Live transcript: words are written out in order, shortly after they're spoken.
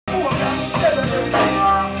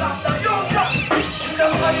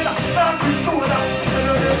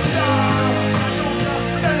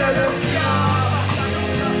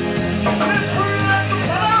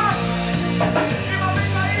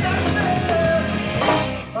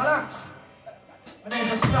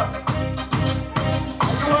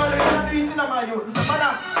You already do it in my youth. Mr.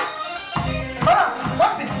 Balance. Balance,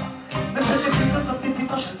 what's this? Mr. Defeaters of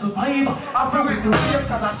defeatation survivor. I feel with the face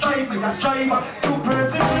cause I strive to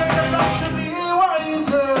persevere and not to be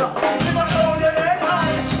wiser. Never know the head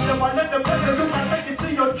high. Never let the pressure look and make it to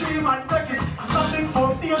your dream and take it. A solid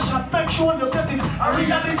foundation, make sure you set it. A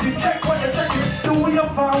reality check when you check it. Do your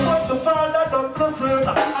power, the Father don't bless it.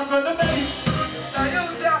 I'm gonna make it.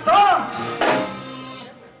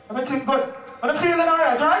 Everything good. I'm feeling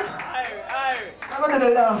alright, right? Aye. I'm gonna do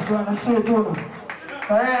the last one, I see it too.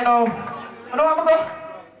 Alright now. You know where I'm going?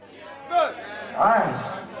 Good. Alright.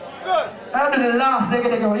 Good. I'll do the last thing.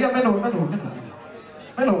 Yeah, me know.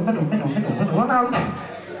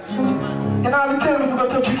 You know, I've been telling me to go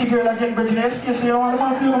touch Ricky girl again, but you know, you say you don't want to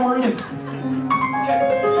man feel more in it.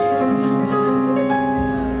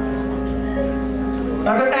 I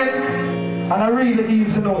go end on a really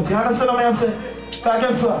easy note. You understand what I say? Because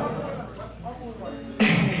guess what?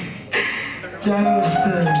 You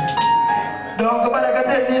understand? Don't go back like a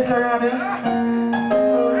dead later on, you know?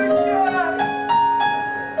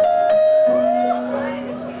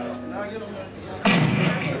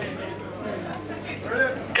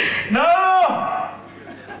 No!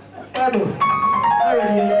 I do. Not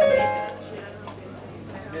ready yet.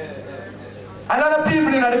 A lot of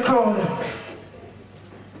people in the crowd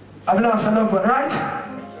have lost a loved one, right?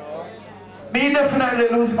 Me definitely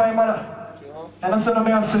lose my mother. And that's what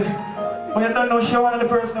I say. But you don't know she one of the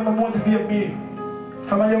person that motivate me.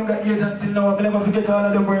 From a younger age until now, I never forget all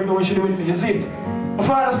of the work that she do with me. You see it? My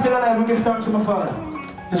father still alive, I give thanks to my father.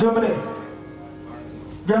 You see what I mean?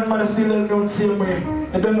 Grandmother still don't know the same way.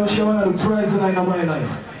 I don't know she one of the prizes in my life.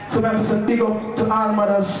 So I have to say big up to all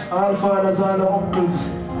mothers, all fathers, all the uncles,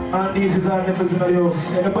 all nieces, all nephews in the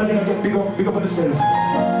house. Anybody that get big up on yourself.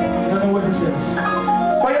 You don't know what it says.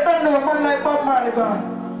 But you don't know a man like Bob Marley gone.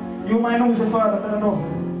 You might lose your father, I don't know.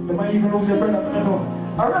 You might even lose your brother, I don't know.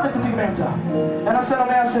 I run it to think mental. And that's what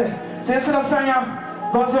I say. So you see that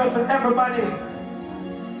song goes out for everybody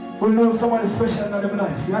who knows someone special in their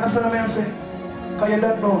life. You understand what I say? Because you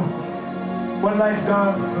don't know. When life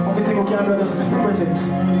gone, only thing we can do is miss the presence.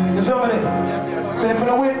 You see what I mean? So if you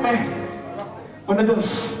don't wait me, when it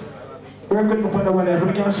does, we're good up on the one end.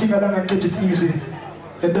 We can sing along and catch it easy.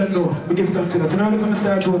 You don't know. We give thanks to that. You know when we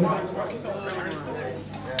start doing.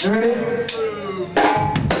 You ready?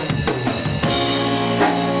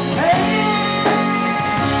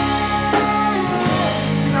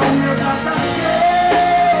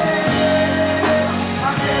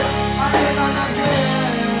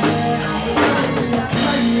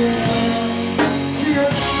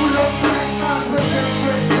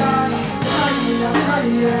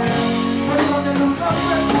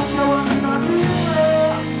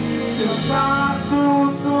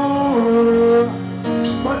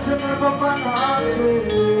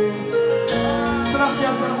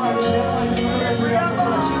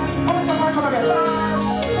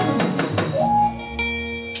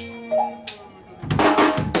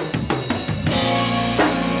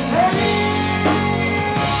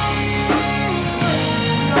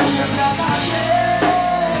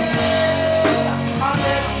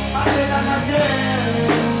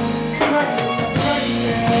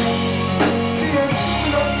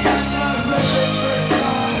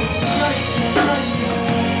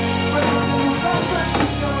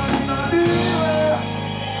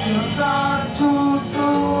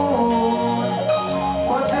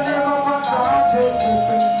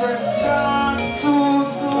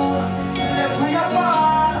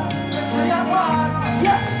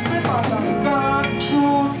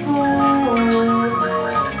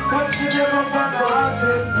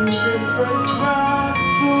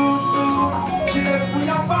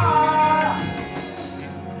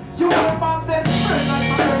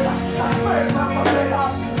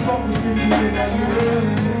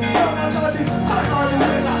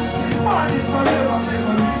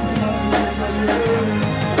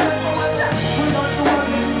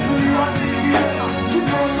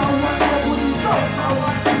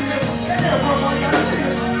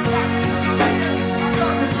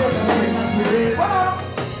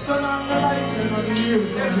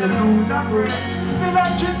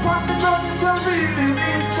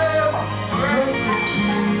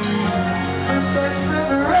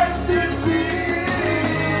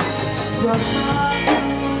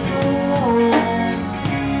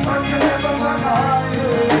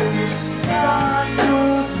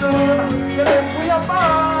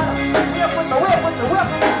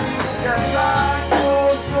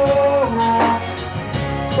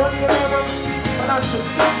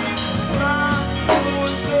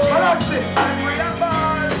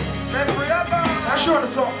 Sure the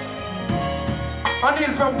song.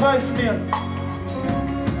 Daniel from Voicemail.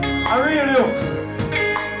 I really look.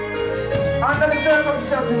 Under the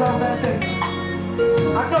circumstances of their death.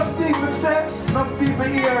 Enough people say, enough people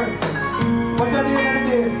hear. But at the end of the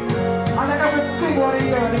day, and everything what they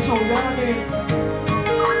hear in the truth, you know what I mean?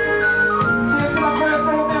 So you see that verse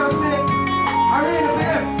over there say, I read it for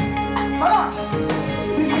him. Hold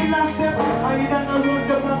the last step, I don't know who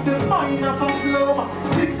them up the mind of a slow.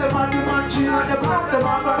 Think them on the man, she on the back, the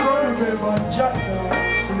man got to remember Janna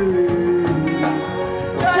Slave.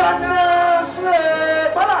 Janna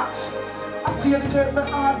Slave. Hold I tear the turn my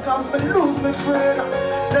heart cause me lose my friend.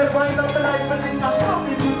 Never in the life but think I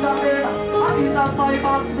something to the head. I in my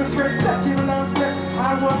arms, my friend take him last breath.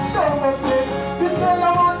 I was so upset. This day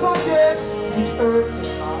I won't forget. It hurt me.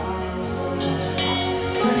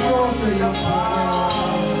 Because of your heart.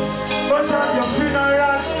 But at your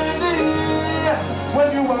funeral when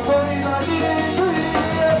you were going on the street,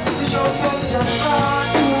 you showed us your heart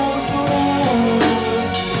to do.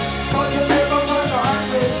 But you never got our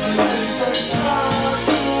taste.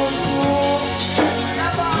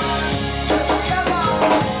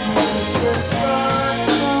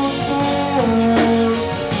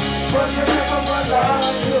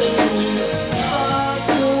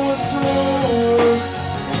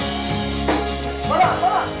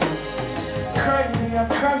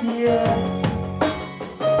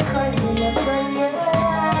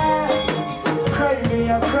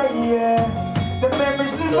 The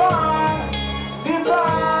memories live on, live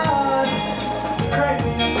on. Cry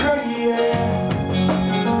me, I'm crying.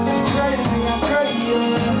 Cry me, I'm crying.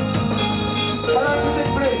 I want to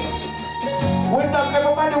take place. Wyndham,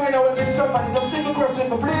 everybody when I want to somebody, just sing the chorus in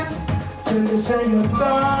the place. Till they say you're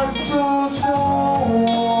gone too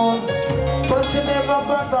soon, but you never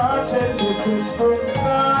forgotten because we're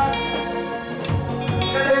gone.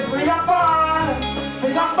 And if we are born, we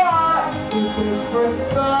are born because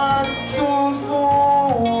we're gone too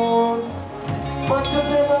soon, but you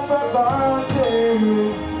never forgotten.